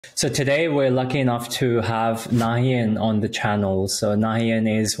So today we're lucky enough to have Nahian on the channel. So Nahian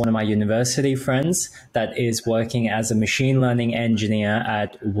is one of my university friends that is working as a machine learning engineer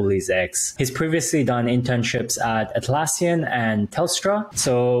at WooliesX. He's previously done internships at Atlassian and Telstra.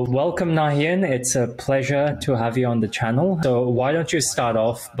 So welcome, Nahian. It's a pleasure to have you on the channel. So why don't you start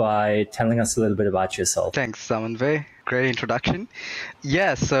off by telling us a little bit about yourself? Thanks, Samanvay. Great introduction.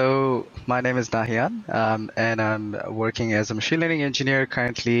 Yeah, so my name is Nahian, and I'm working as a machine learning engineer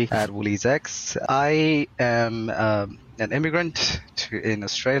currently at WooliesX. I am an immigrant in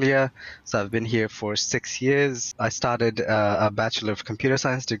Australia, so I've been here for 6 years. I started a Bachelor of Computer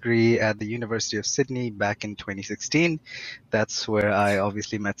Science degree at the University of Sydney back in 2016. That's where I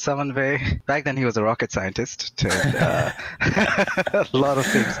obviously met Samanvay. Back then he was a rocket scientist, turned a lot of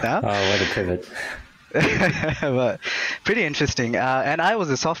things now. Oh, what a pivot. But pretty interesting. And I was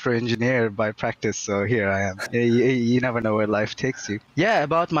a software engineer by practice, so here I am. You never know where life takes you. Yeah,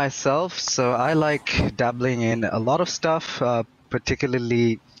 about myself. So I like dabbling in a lot of stuff,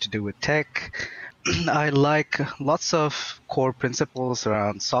 particularly to do with tech. I like lots of core principles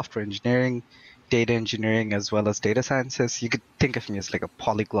around software engineering, data engineering, as well as data sciences. You could think of me as like a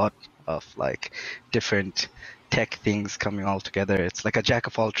polyglot of like different tech things coming all together. It's like a jack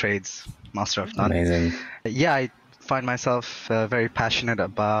of all trades, master of none. Amazing. Yeah, I find myself very passionate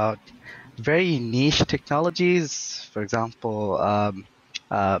about very niche technologies. For example,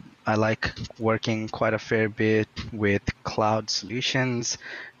 I like working quite a fair bit with cloud solutions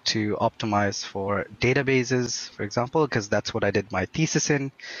to optimize for databases, for example, because that's what I did my thesis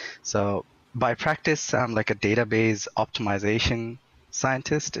in. So by practice, I'm like a database optimization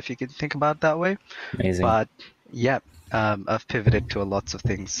scientist, if you can think about it that way. Amazing. But yeah, I've pivoted to lots of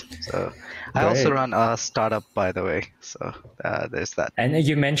things. So I also run a startup, by the way. So there's that. And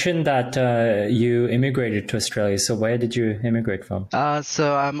you mentioned that you immigrated to Australia. So where did you immigrate from?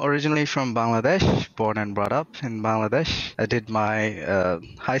 So I'm originally from Bangladesh, born and brought up in Bangladesh. I did my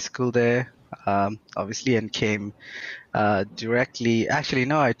high school there, obviously, and came directly. Actually,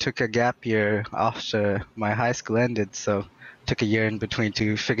 no, I took a gap year after my high school ended. So took a year in between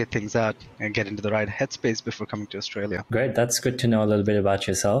to figure things out and get into the right headspace before coming to Australia. Great. That's good to know a little bit about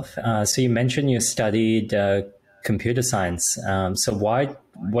yourself. So you mentioned you studied computer science. So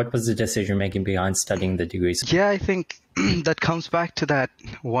what was the decision making behind studying the degrees? Yeah, I think that comes back to that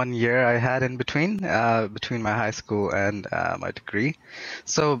 1 year I had in between my high school and my degree.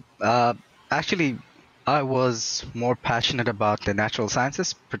 So actually, I was more passionate about the natural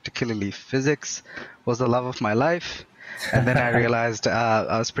sciences, particularly physics was the love of my life. And then I realized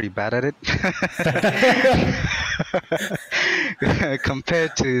I was pretty bad at it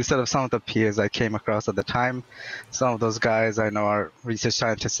compared to sort of some of the peers I came across at the time. Some of those guys I know are research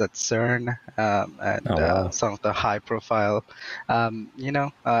scientists at CERN and some of the high profile,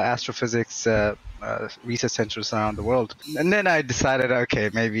 astrophysics research centers around the world. And then I decided, okay,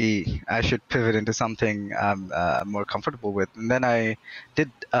 maybe I should pivot into something I'm more comfortable with. And then I did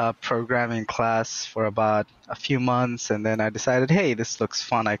a programming class for about a few months, and then I decided, hey, this looks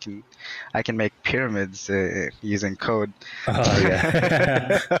fun. I can make pyramids using code. Oh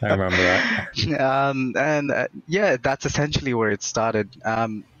yeah, I remember that. Yeah, that's essentially where it started.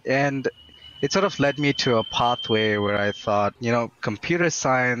 And it sort of led me to a pathway where I thought, computer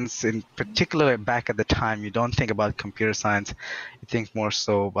science in particular, back at the time, you don't think about computer science. You think more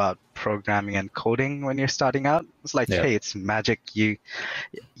so about programming and coding when you're starting out. It's like, hey, it's magic. You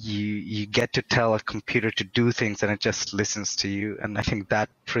get to tell a computer to do things and it just listens to you. And I think that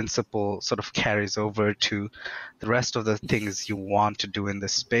principle sort of carries over to the rest of the things you want to do in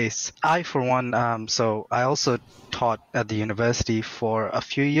this space. I, for one, so I also taught at the university for a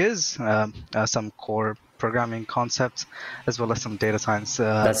few years, some core programming concepts, as well as some data science.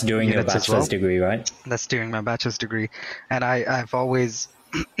 That's during your bachelor's degree, right? That's during my bachelor's degree. And I've always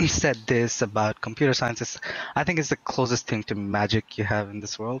said this about computer sciences. I think it's the closest thing to magic you have in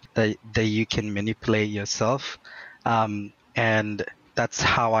this world, that you can manipulate yourself. And that's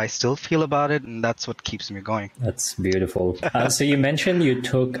how I still feel about it, and that's what keeps me going. That's beautiful. So you mentioned you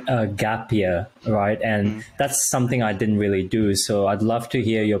took a gap year, right? And that's something I didn't really do. So I'd love to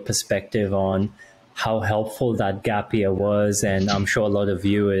hear your perspective on how helpful that gap year was. And I'm sure a lot of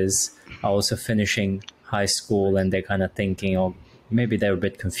viewers are also finishing high school and they're kind of thinking, oh, maybe they're a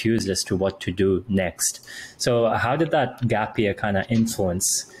bit confused as to what to do next. So how did that gap year kind of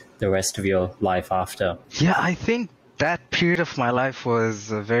influence the rest of your life after? Yeah, I think that period of my life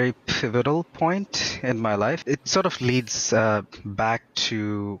was a very pivotal point in my life. It sort of leads back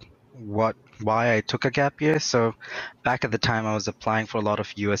to what why I took a gap year. So back at the time, I was applying for a lot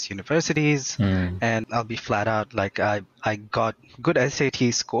of US universities, and I'll be flat out, like I got good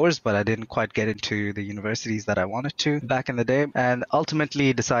SAT scores, but I didn't quite get into the universities that I wanted to back in the day, and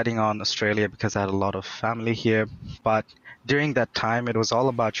ultimately deciding on Australia because I had a lot of family here. But during that time, it was all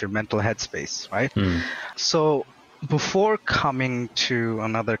about your mental headspace, right? So before coming to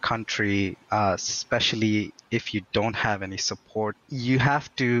another country, especially if you don't have any support, you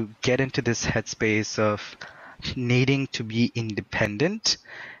have to get into this headspace of needing to be independent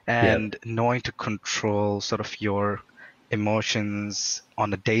and knowing to control sort of your emotions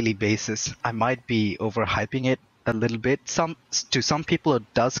on a daily basis. I might be overhyping it a little bit. To some people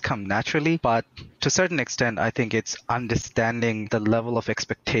it does come naturally, but to a certain extent I think it's understanding the level of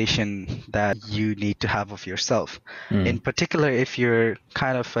expectation that you need to have of yourself. In particular, if you're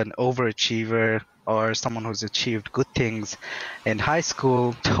kind of an overachiever or someone who's achieved good things in high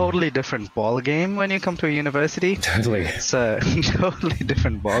school, totally different ball game when you come to a university. Totally. It's a totally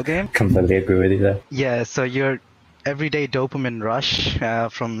different ball game. Completely agree with you there. Yeah, so your everyday dopamine rush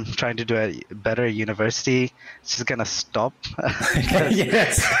from trying to do a better university, it's just gonna stop.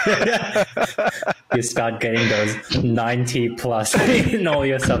 Yes. You start getting those 90 plus in all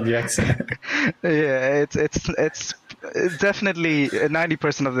your subjects. Yeah, it's definitely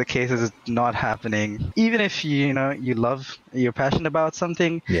 90% of the cases it's not happening. Even if you're passionate about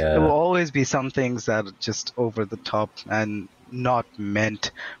something, there will always be some things that are just over the top and not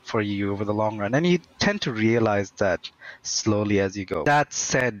meant for you over the long run, and you tend to realize that slowly as you go. That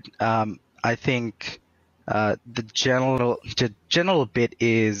said, I think the general bit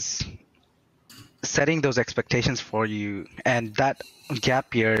is setting those expectations for you, and that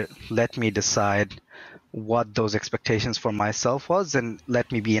gap year let me decide what those expectations for myself was and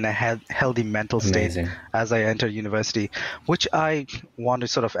let me be in a healthy mental state as I enter university. Which I want to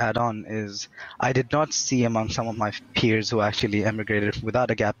sort of add on is I did not see among some of my peers who actually emigrated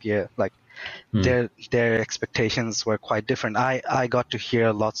without a gap year, like their expectations were quite different. I got to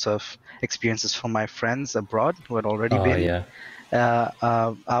hear lots of experiences from my friends abroad who had already been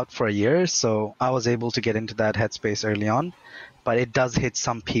out for a year, so I was able to get into that headspace early on. But it does hit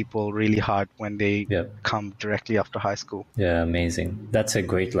some people really hard when they come directly after high school. Yeah, amazing. That's a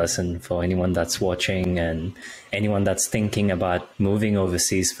great lesson for anyone that's watching and anyone that's thinking about moving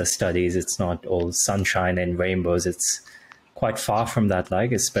overseas for studies. It's not all sunshine and rainbows. It's quite far from that,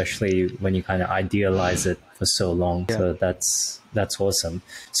 like, especially when you kind of idealize it for so long. So that's awesome.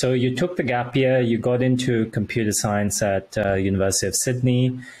 So you took the gap year, you got into computer science at University of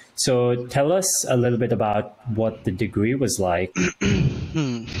Sydney. So tell us a little bit about what the degree was like.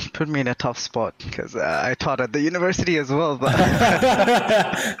 Put me in a tough spot because I taught at the university as well. But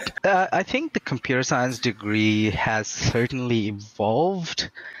I think the computer science degree has certainly evolved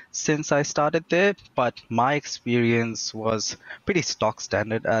since I started there, but my experience was pretty stock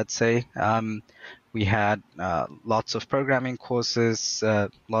standard, I'd say. We had lots of programming courses,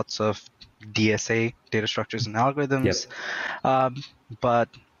 lots of DSA, data structures and algorithms, but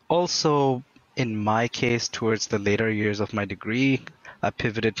also in my case, towards the later years of my degree, I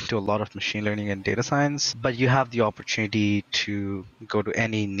pivoted to a lot of machine learning and data science, but you have the opportunity to go to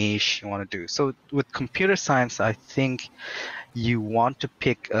any niche you want to do. So with computer science, I think you want to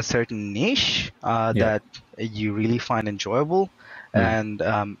pick a certain niche that you really find enjoyable and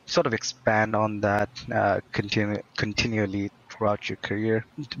sort of expand on that continually throughout your career.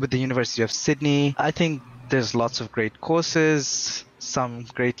 With the University of Sydney, I think there's lots of great courses, some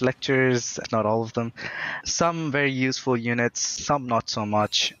great lectures, not all of them, some very useful units, some not so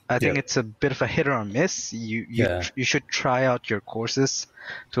much. I think it's a bit of a hit or miss. You should try out your courses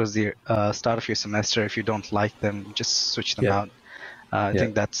towards the start of your semester. If you don't like them, just switch them out. I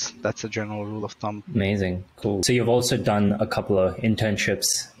think that's a general rule of thumb. Amazing. Cool. So you've also done a couple of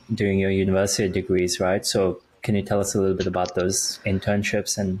internships during your university degrees, right? So can you tell us a little bit about those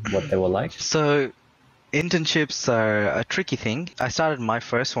internships and what they were like? So internships are a tricky thing. I started my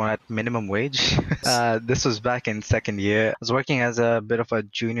first one at minimum wage. This was back in second year. I was working as a bit of a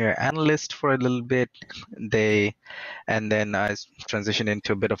junior analyst for a little bit. And then I transitioned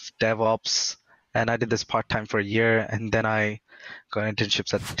into a bit of DevOps. And I did this part-time for a year. And then I got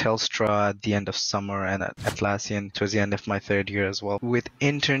internships at Telstra at the end of summer and at Atlassian towards the end of my third year as well. With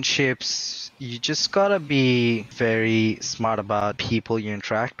internships, you just gotta be very smart about people you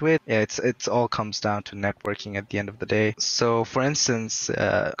interact with. It's all comes down to networking at the end of the day. So for instance,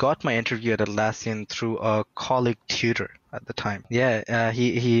 got my interview at Atlassian through a colleague tutor. at the time. Yeah,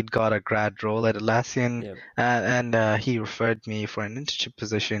 he'd got a grad role at Atlassian, Yep. and he referred me for an internship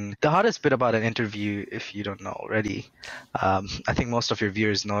position. The hardest bit about an interview, if you don't know already, I think most of your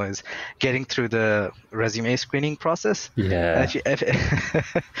viewers know, is getting through the resume screening process. Yeah. And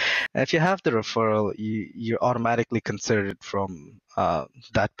if you have the referral, you're automatically considered from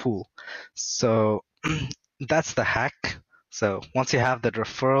that pool. So that's the hack. So once you have that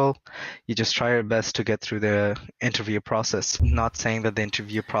referral, you just try your best to get through the interview process. Not saying that the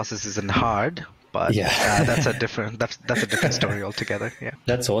interview process isn't hard, but that's a different story altogether. Yeah.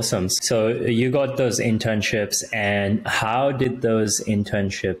 That's awesome. So you got those internships, and how did those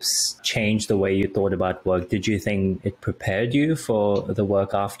internships change the way you thought about work? Did you think it prepared you for the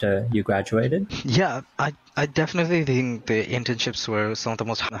work after you graduated? Yeah, I definitely think the internships were some of the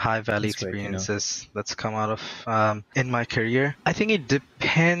most high value experiences that's come out of in my career. I think it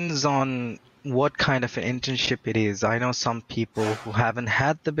depends on what kind of an internship it is. I know some people who haven't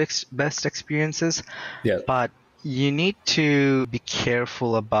had the best experiences, but you need to be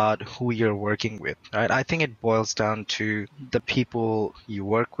careful about who you're working with, right? I think it boils down to the people you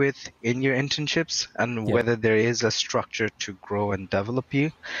work with in your internships and whether there is a structure to grow and develop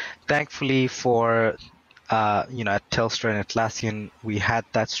you. Thankfully for at Telstra and Atlassian, we had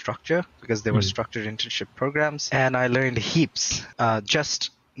that structure because there were structured internship programs, and I learned heaps.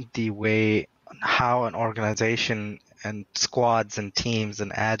 Just the way how an organization and squads and teams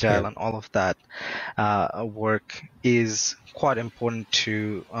and agile and all of that work is quite important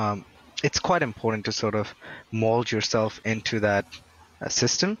to. It's quite important to sort of mold yourself into that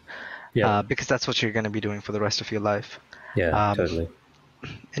system, because that's what you're going to be doing for the rest of your life. Yeah, totally.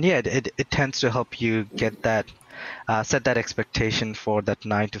 And it tends to help you get that, set that expectation for that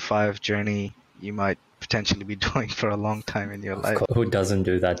 9 to 5 journey you might potentially be doing for a long time in your life. Who doesn't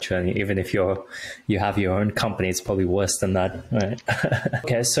do that journey? Even if you have your own company, it's probably worse than that, right?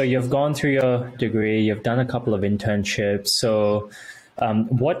 Okay, so you've gone through your degree, you've done a couple of internships. So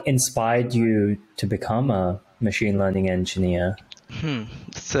what inspired you to become a machine learning engineer?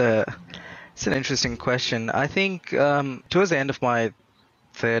 It's an interesting question. I think towards the end of my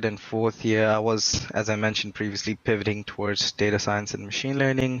third and fourth year, I was, as I mentioned previously, pivoting towards data science and machine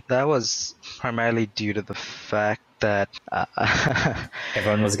learning. That was primarily due to the fact that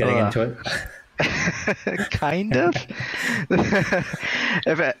everyone was getting into it. Kind of.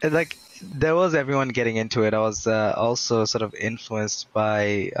 There was everyone getting into it. I was also sort of influenced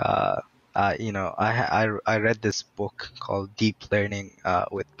by I read this book called Deep Learning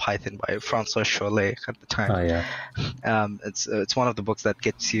with Python by Francois Chollet at the time. Oh, yeah. It's one of the books that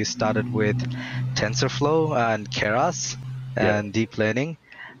gets you started with TensorFlow and Keras and deep learning.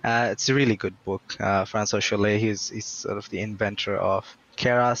 It's a really good book. Francois Chollet, he's sort of the inventor of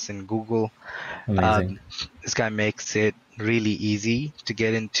Keras in Google. Amazing. This guy makes it really easy to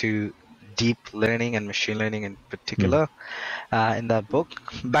get into deep learning and machine learning in particular. In that book,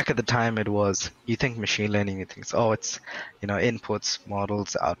 back at the time, it was, you think machine learning, you think, it's inputs,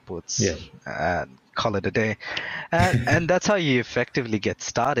 models, outputs, and call it a day. And that's how you effectively get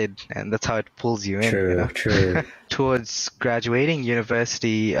started, and that's how it pulls you in. True. Towards graduating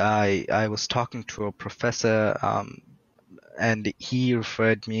university, I was talking to a professor, and he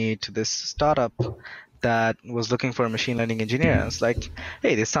referred me to this startup that was looking for a machine learning engineer. I was like,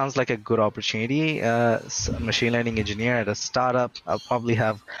 hey, this sounds like a good opportunity. Machine learning engineer at a startup. I'll probably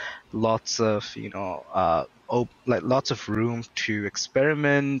have lots of, lots of room to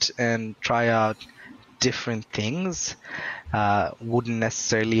experiment and try out different things. Wouldn't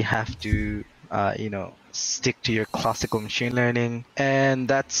necessarily have to, stick to your classical machine learning.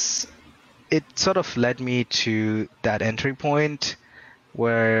 And it sort of led me to that entry point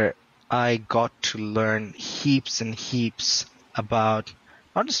where I got to learn heaps and heaps about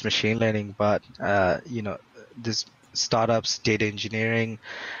not just machine learning, but this startups, data engineering,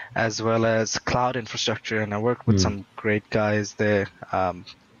 as well as cloud infrastructure. And I worked with some great guys there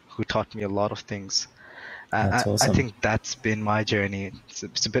who taught me a lot of things. That's awesome. I think that's been my journey.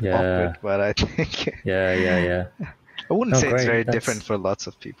 It's a bit awkward, but I think yeah. I wouldn't say it's very different for lots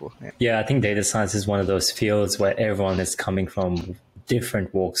of people. Yeah, I think data science is one of those fields where everyone is coming from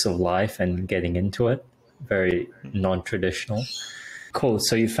different walks of life and getting into it. Very non-traditional. Cool.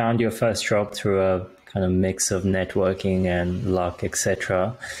 So you found your first job through a kind of mix of networking and luck,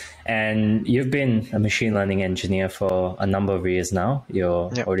 etc. And you've been a machine learning engineer for a number of years now. You're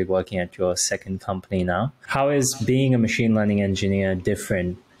already working at your second company now. How is being a machine learning engineer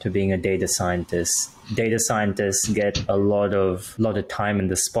different to being a data scientist? Data scientists get a lot of time in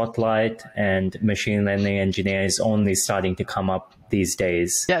the spotlight, and machine learning engineer is only starting to come up these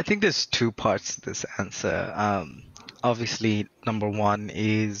days. Yeah, I think there's two parts to this answer. obviously, number one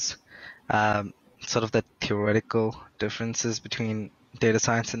is sort of the theoretical differences between data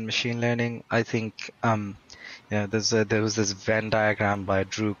science and machine learning. I think there was this Venn diagram by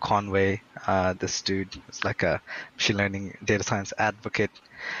Drew Conway. This dude is like a machine learning data science advocate.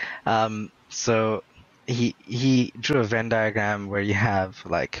 So he drew a Venn diagram where you have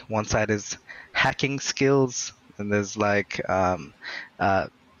like one side is hacking skills, and there's like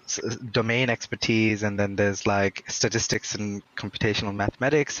domain expertise, and then there's like statistics and computational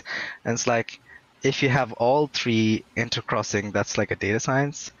mathematics. And it's like if you have all three intercrossing, that's like a data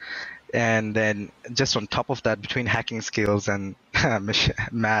science. And then just on top of that, between hacking skills and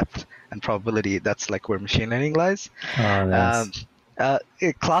math and probability, that's like where machine learning lies. Oh, nice.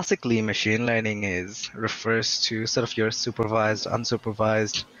 Classically, machine learning refers to sort of your supervised,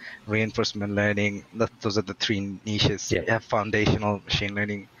 unsupervised, reinforcement learning. Those are the three niches. Yeah. You have foundational machine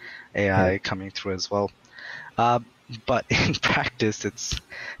learning, AI coming through as well. But in practice,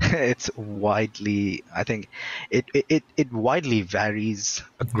 it's widely. I think it widely varies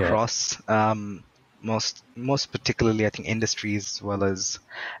across most particularly, I think, industries as well as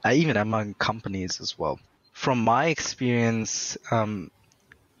even among companies as well. From my experience,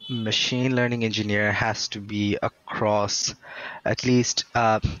 machine learning engineer has to be across at least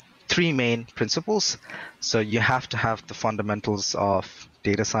three main principles. So you have to have the fundamentals of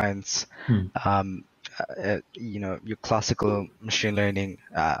data science, your classical machine learning,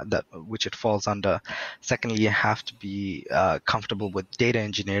 which it falls under. Secondly, you have to be comfortable with data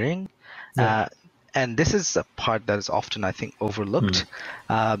engineering. And this is a part that is often, I think, overlooked.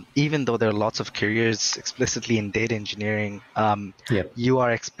 Even though there are lots of careers explicitly in data engineering, you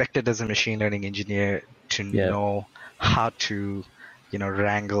are expected as a machine learning engineer to know how to,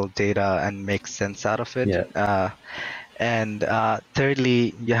 wrangle data and make sense out of it. And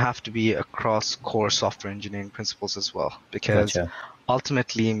thirdly, you have to be across core software engineering principles as well, because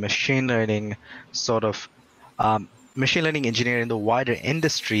ultimately machine learning engineering in the wider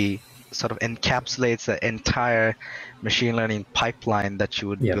industry sort of encapsulates the entire machine learning pipeline that you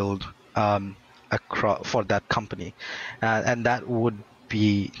would build across for that company, and that would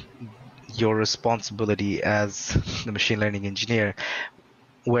be your responsibility as the machine learning engineer,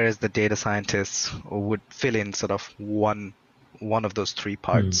 whereas the data scientists would fill in sort of one of those three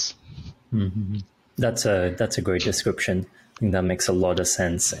parts. That's a great description. I think that makes a lot of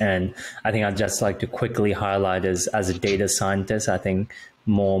sense. And I think I'd just like to quickly highlight as a data scientist, I think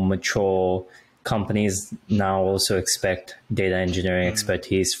more mature companies now also expect data engineering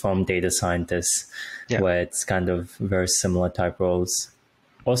expertise from data scientists, where it's kind of very similar type roles.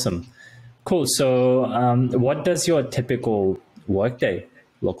 Awesome. Cool. So what does your typical workday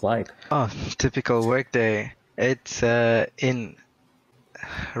look like? Oh, typical workday. It's in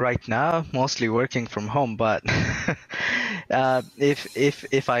right now mostly working from home, but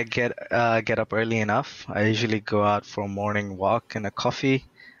if I get up early enough, I usually go out for a morning walk and a coffee.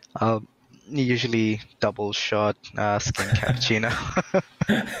 I'll usually double shot skin cappuccino.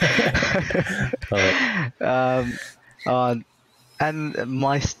 And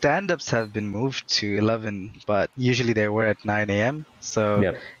my stand-ups have been moved to 11, but usually they were at 9 a.m.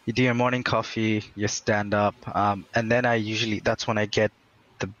 So you do your morning coffee, you stand up, and then that's when I get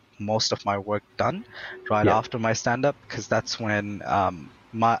the most of my work done right after my stand-up, because that's when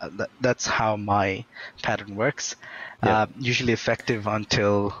that's how my pattern works. Usually effective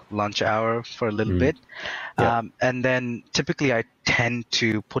until lunch hour for a little bit. And then typically I tend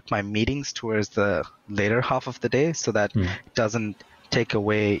to put my meetings towards the later half of the day, so that it doesn't take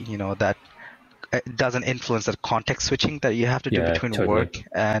away, that it doesn't influence that context switching that you have to do between work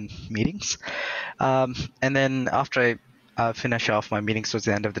and meetings. And then after I finish off my meetings towards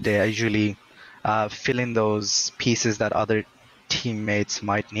the end of the day, I usually fill in those pieces that other teammates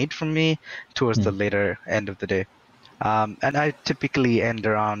might need from me towards the later end of the day. And I typically end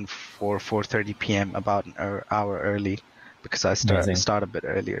around 4:30 p.m., about an hour early, because I start a bit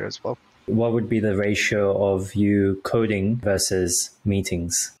earlier as well. What would be the ratio of you coding versus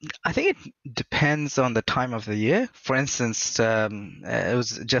meetings? I think it depends on the time of the year. For instance, it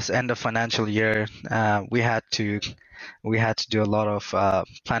was just end of financial year. We had to do a lot of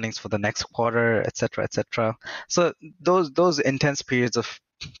plannings for the next quarter, etc., etc. So those intense periods of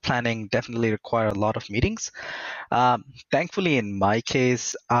planning definitely require a lot of meetings. Thankfully, in my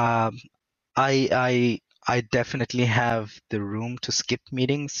case, I definitely have the room to skip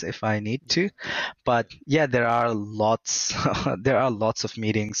meetings if I need to. But yeah, there are lots of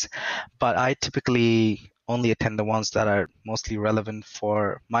meetings, but I typically only attend the ones that are mostly relevant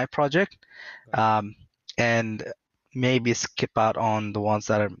for my project. And maybe skip out on the ones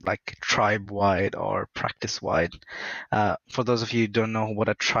that are like tribe-wide or practice-wide. For those of you who don't know what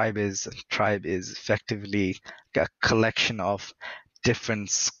a tribe is effectively a collection of different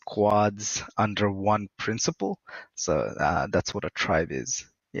squads under one principle. So that's what a tribe is.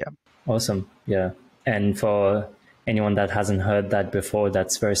 Yeah. Awesome. Yeah. And for anyone that hasn't heard that before,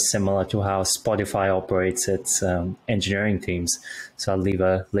 that's very similar to how Spotify operates its engineering teams. So I'll leave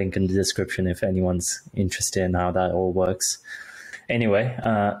a link in the description if anyone's interested in how that all works. Anyway,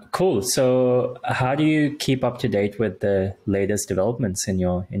 cool. So how do you keep up to date with the latest developments in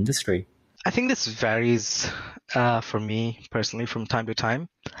your industry? I think this varies for me personally from time to time,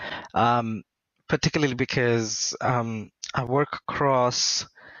 particularly because I work across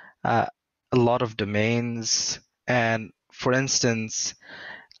a lot of domains. And for instance,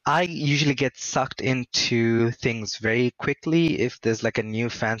 I usually get sucked into things very quickly if there's like a new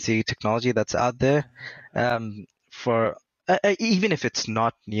fancy technology that's out there. For even if it's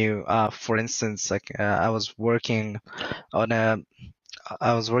not new, for instance, like I was working on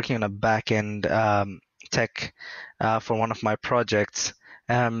a back-end tech for one of my projects,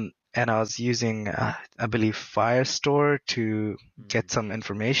 and I was using, I believe, Firestore to get some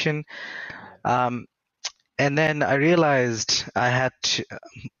information. And then I realized I had to,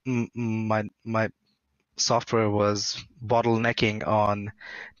 my software was bottlenecking on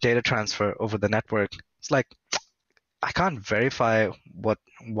data transfer over the network. It's like, I can't verify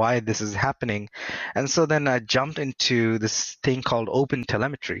why this is happening. And so then I jumped into this thing called open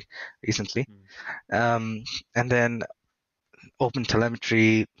telemetry recently. And then open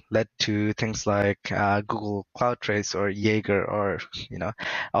telemetry led to things like Google Cloud Trace or Jaeger, or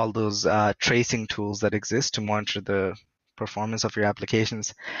all those tracing tools that exist to monitor the performance of your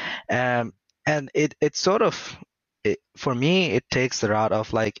applications. And it sort of, for me, it takes the route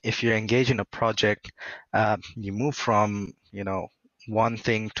of like, if you're engaged in a project, you move from one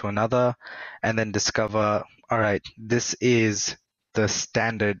thing to another, and then discover, all right, this is the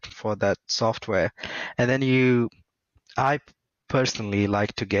standard for that software, and then I personally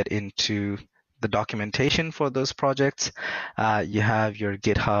like to get into the documentation for those projects. You have your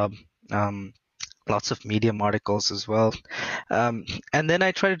GitHub, lots of Medium articles as well. And then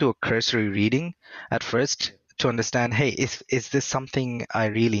I try to do a cursory reading at first to understand, hey, is this something I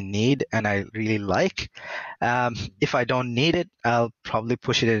really need and I really like? If I don't need it, I'll probably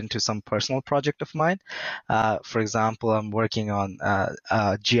push it into some personal project of mine. For example, I'm working on a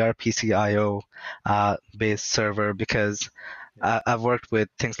gRPC-IO based server because I've worked with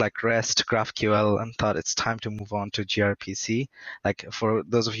things like REST, GraphQL, and thought it's time to move on to gRPC. Like, for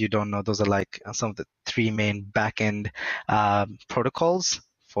those of you who don't know, those are like some of the three main backend protocols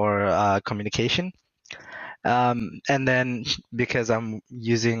for communication. And then because I'm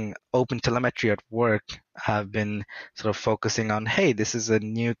using open telemetry at work, I've been sort of focusing on, hey, this is a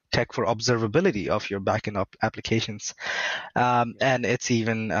new tech for observability of your backend applications. And it's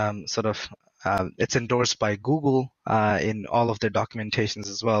even it's endorsed by Google in all of their documentations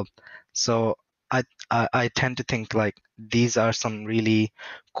as well. So I tend to think like these are some really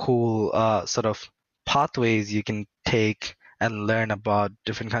cool sort of pathways you can take and learn about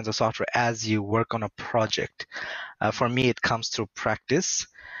different kinds of software as you work on a project. For me, it comes through practice.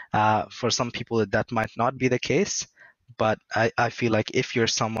 For some people, that might not be the case, but I feel like if you're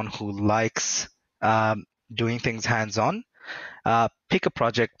someone who likes doing things hands-on, pick a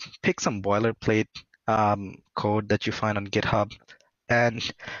project, pick some boilerplate code that you find on GitHub,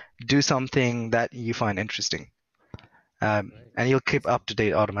 and do something that you find interesting. And you'll keep up to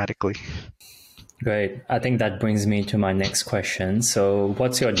date automatically. Great. I think that brings me to my next question. So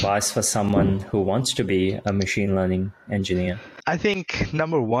what's your advice for someone who wants to be a machine learning engineer? I think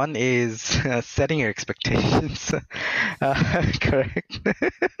number one is setting your expectations. Correct.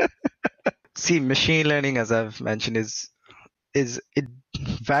 See, machine learning, as I've mentioned, it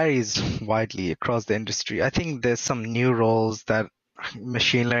varies widely across the industry. I think there's some new roles that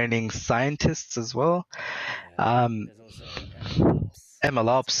machine learning scientists as well. There's also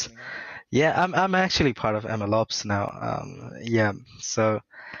MLOps. Yeah, I'm actually part of MLOps now. Yeah, so,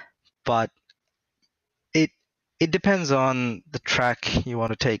 but it depends on the track you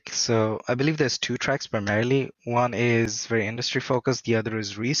want to take. So I believe there's two tracks primarily. One is very industry focused. The other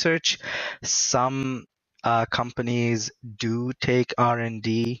is research. Some companies do take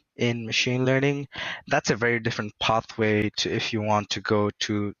R&D in machine learning. That's a very different pathway to if you want to go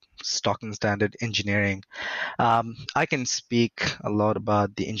to stock and standard engineering. I can speak a lot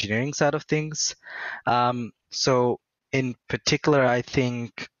about the engineering side of things. So in particular, I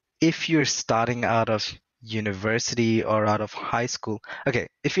think if you're starting out of university or out of high school, okay,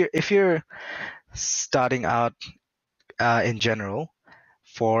 if you're starting out in general,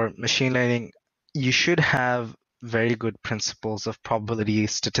 for machine learning, you should have very good principles of probability,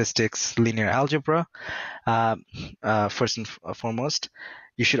 statistics, linear algebra, first and foremost.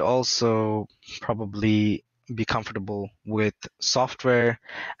 You should also probably be comfortable with software,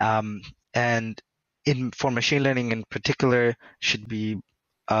 and for machine learning in particular, should be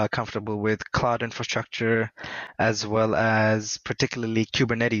comfortable with cloud infrastructure, as well as particularly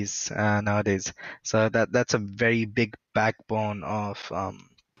Kubernetes nowadays. So that's a very big backbone of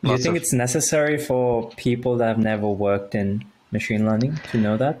Do you think it's necessary for people that have never worked in machine learning to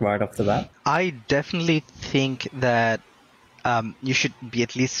know that right off the bat? I definitely think that you should be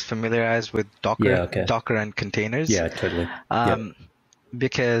at least familiarized with Docker and containers. Yeah, totally.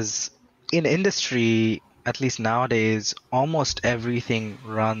 Because in industry, at least nowadays, almost everything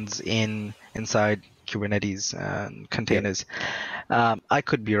runs inside Kubernetes and containers. I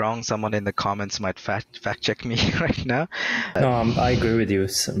could be wrong. Someone in the comments might fact check me right now. No, I agree with you.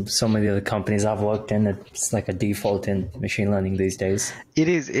 So many of the companies I've worked in, it's like a default in machine learning these days. It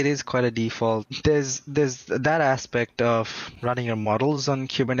is quite a default. There's that aspect of running your models on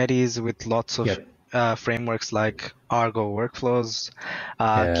Kubernetes with lots of frameworks like Argo workflows,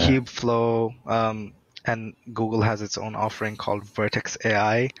 Kubeflow, and Google has its own offering called Vertex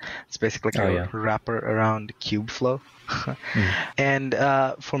AI. It's basically like a wrapper around Kubeflow. And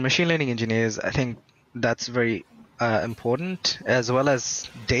for machine learning engineers, I think that's very important, as well as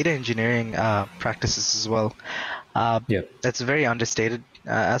data engineering practices as well. That's a very understated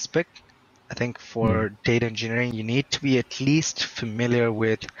aspect. I think for data engineering, you need to be at least familiar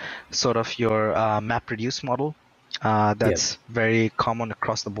with sort of your MapReduce model. That's very common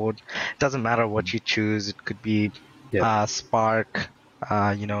across the board. It doesn't matter what you choose. It could be Spark,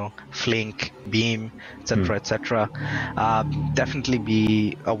 Flink, Beam, etc., etc. Definitely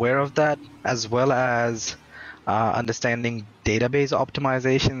be aware of that, as well as understanding database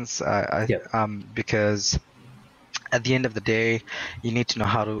optimizations, because at the end of the day, you need to know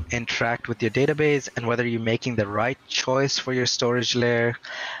how to interact with your database and whether you're making the right choice for your storage layer,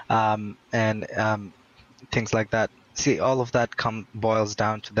 and things like that. See, all of that boils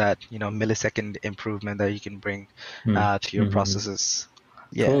down to that, millisecond improvement that you can bring to your processes.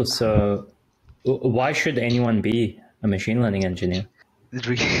 Yeah. Cool. So why should anyone be a machine learning engineer?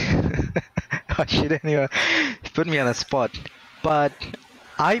 Why should anyone? Put me on a spot. But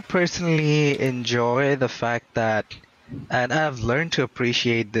I personally enjoy the fact that, and I've learned to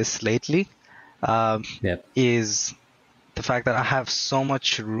appreciate this lately, is the fact that I have so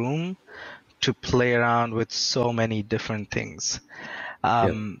much room to play around with so many different things.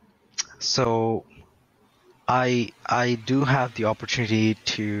 So I do have the opportunity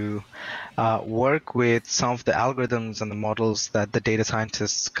to work with some of the algorithms and the models that the data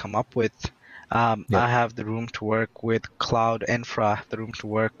scientists come up with. I have the room to work with cloud infra, the room to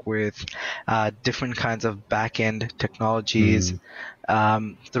work with different kinds of back-end technologies,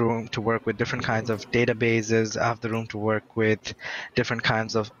 the room to work with different kinds of databases. I have the room to work with different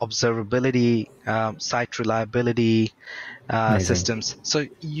kinds of observability, site reliability systems. So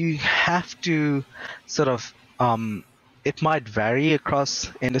you have to sort of, it might vary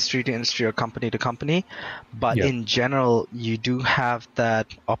across industry to industry or company to company, but in general, you do have that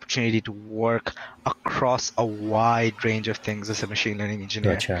opportunity to work across a wide range of things as a machine learning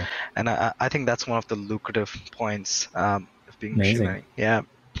engineer. Gotcha. And I think that's one of the lucrative points of being machine learning. Yeah.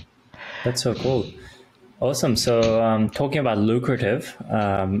 That's so cool. Awesome. So talking about lucrative,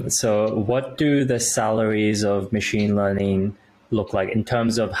 so what do the salaries of machine learning look like in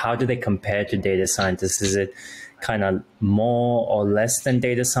terms of how do they compare to data scientists? Is it kind of more or less than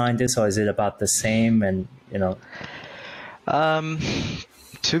data scientists, or is it about the same? And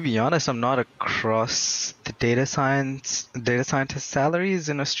to be honest, I'm not across the data scientist salaries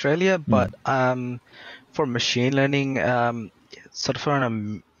in Australia, but for machine learning, sort of on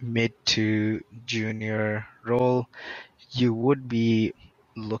a mid to junior role, you would be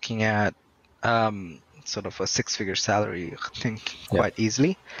looking at sort of a six-figure salary, I think, quite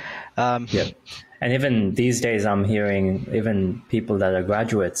easily. And even these days, I'm hearing even people that are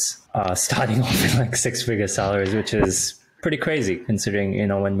graduates are starting off with like six-figure salaries, which is pretty crazy considering,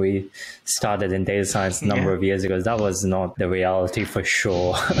 when we started in data science a number of years ago, that was not the reality for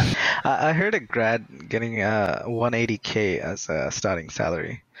sure. I heard a grad getting 180K as a starting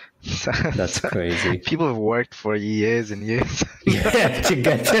salary. So, that's crazy. People have worked for years and years. To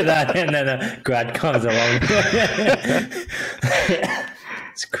get to that, and then a grad comes along.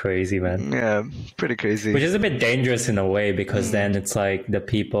 It's crazy, man. Yeah, pretty crazy. Which is a bit dangerous in a way, because then it's like the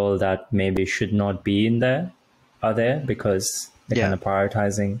people that maybe should not be in there are there because they're kind of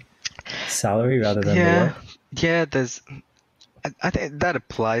prioritizing salary rather than the work. Yeah, I think that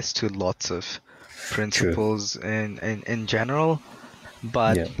applies to lots of True. principles in general,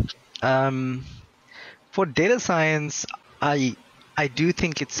 but Yeah. um, for data science, I I do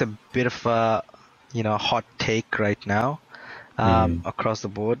think it's a bit of a hot take right now Mm. across the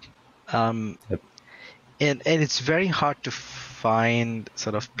board. Um, Yep. and it's very hard to find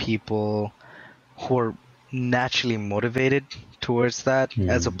sort of people who are naturally motivated towards that,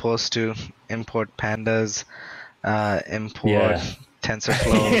 as Mm. opposed to import pandas, import Yeah.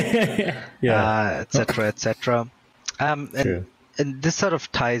 TensorFlow, Yeah. etc., etc. Um, and True. and this sort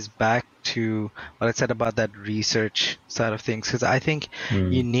of ties back to what I said about that research side of things, because I think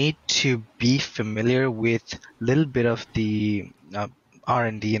you Mm. need to be familiar with a little bit of the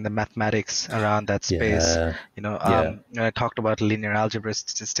R&D and the mathematics around that space. Yeah. Yeah. When I talked about linear algebra,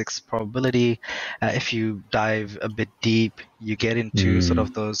 statistics, probability, if you dive a bit deep, you get into sort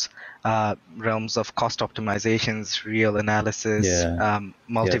of Mm. those realms of cost optimizations, real analysis, Yeah. Yep.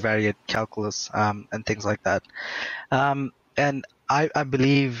 multivariate calculus, and things like that. And I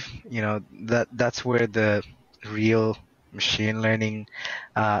believe, that's where the real machine learning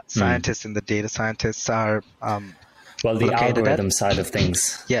Mm. scientists and the data scientists are Well, the located at. algorithm side of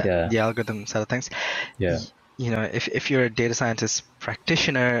things. Yeah, Yeah. the algorithm side of things. Yeah. If you're a data scientist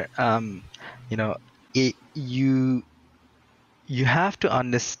practitioner, you know, you have to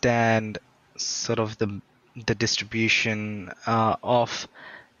understand sort of the distribution of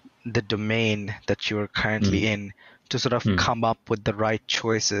the domain that you're currently Mm. in to sort of Mm. come up with the right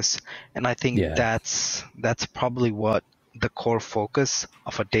choices. And I think Yeah. that's probably what the core focus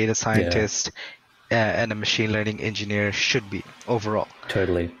of a data Yeah. scientist and a machine learning engineer should be overall.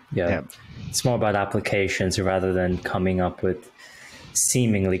 Totally. Yeah. Yeah. It's more about applications rather than coming up with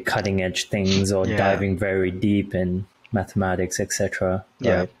seemingly cutting edge things or Yeah. diving very deep in mathematics, etc.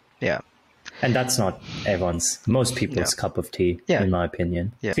 Yeah. Right. Yeah. And that's not most Yeah. people's cup of tea, Yeah. in my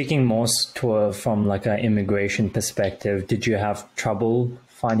opinion. Yeah. Speaking most from like an immigration perspective, did you have trouble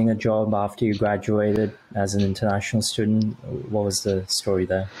finding a job after you graduated as an international student? What was the story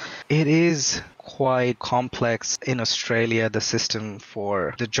there? It is quite complex in Australia, the system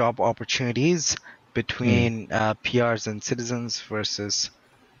for the job opportunities between PRs and citizens versus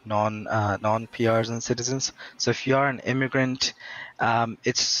non PRs and citizens. So if you are an immigrant,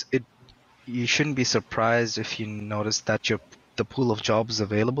 you shouldn't be surprised if you notice that the pool of jobs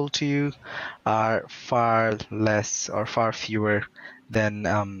available to you are far less or far fewer than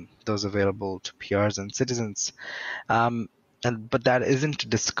those available to PRs and citizens. Um, but that isn't to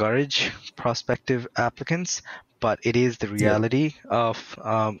discourage prospective applicants, but it is the Yep. reality of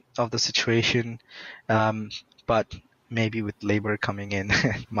the situation. But maybe with labor coming in,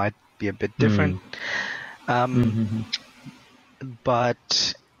 it might be a bit different. Mm-hmm.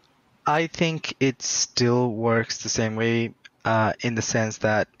 But I think it still works the same way, in the sense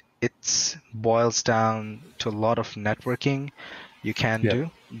that it boils down to a lot of networking you can Yep. do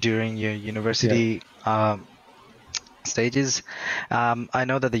during your Yep. university stages. I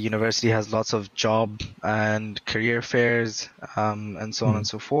know that the university has lots of job and career fairs, and so on and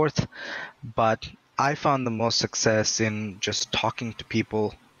so forth, but I found the most success in just talking to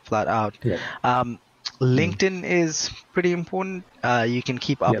people flat out. Yep. LinkedIn is pretty important. You can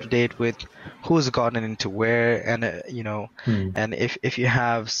keep up to date with who's gotten into where, and and if you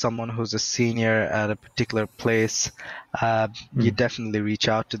have someone who's a senior at a particular place, you definitely reach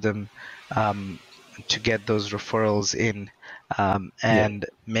out to them to get those referrals in, and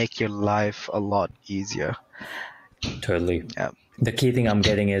make your life a lot easier. Totally. Yeah. The key thing I'm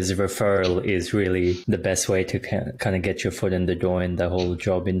getting is referral is really the best way to kind of get your foot in the door in the whole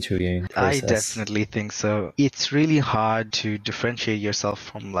job interviewing process. I definitely think so. It's really hard to differentiate yourself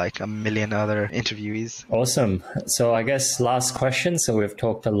from like a million other interviewees. Awesome. So I guess last question. So we've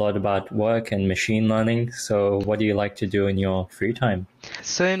talked a lot about work and machine learning. So what do you like to do in your free time?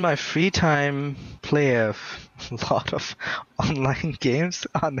 So in my free time, play a lot of online games,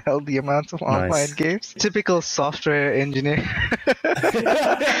 unhealthy amounts of online games. Typical software engineer.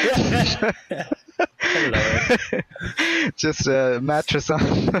 Hello. Just a mattress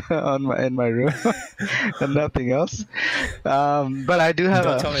in my room and nothing else. But I do have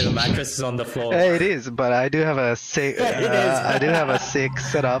Don't tell me the mattress is on the floor. It is, but I do have a sick. I do have a sick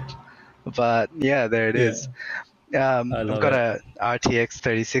setup. But yeah, there it is. I've got a RTX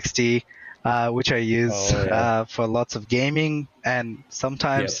 3060, which I use for lots of gaming and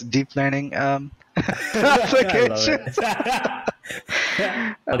sometimes deep learning applications.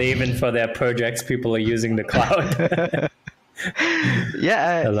 But even for their projects, people are using the cloud.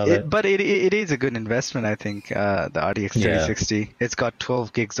 Yeah, I love it. but it is a good investment, I think. The RTX Yeah, 3060. It's got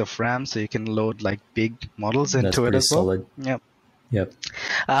 12 gigs of RAM, so you can load like big models that's into it pretty as well. solid. Yep. Yep,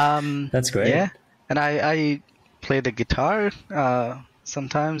 that's Yeah, great. and I play the guitar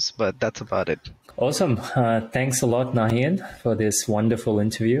sometimes, but that's about it. Awesome. Thanks a lot, Nahian, for this wonderful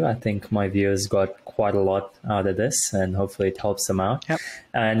interview. I think my viewers got quite a lot out of this, and hopefully it helps them out. Yep.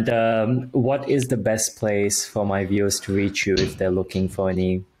 And what is the best place for my viewers to reach you if they're looking for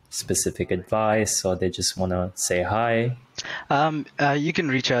any specific advice or they just want to say hi? You can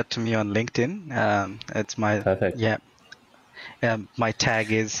reach out to me on LinkedIn. It's my Perfect. yeah. My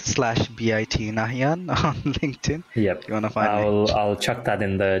tag is /BIT Nahian on LinkedIn. Yep. You want to find me? I'll chuck that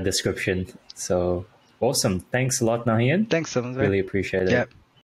in the description. So awesome. Thanks a lot, Nahian. Thanks, Samantha. Really appreciate it. Yeah.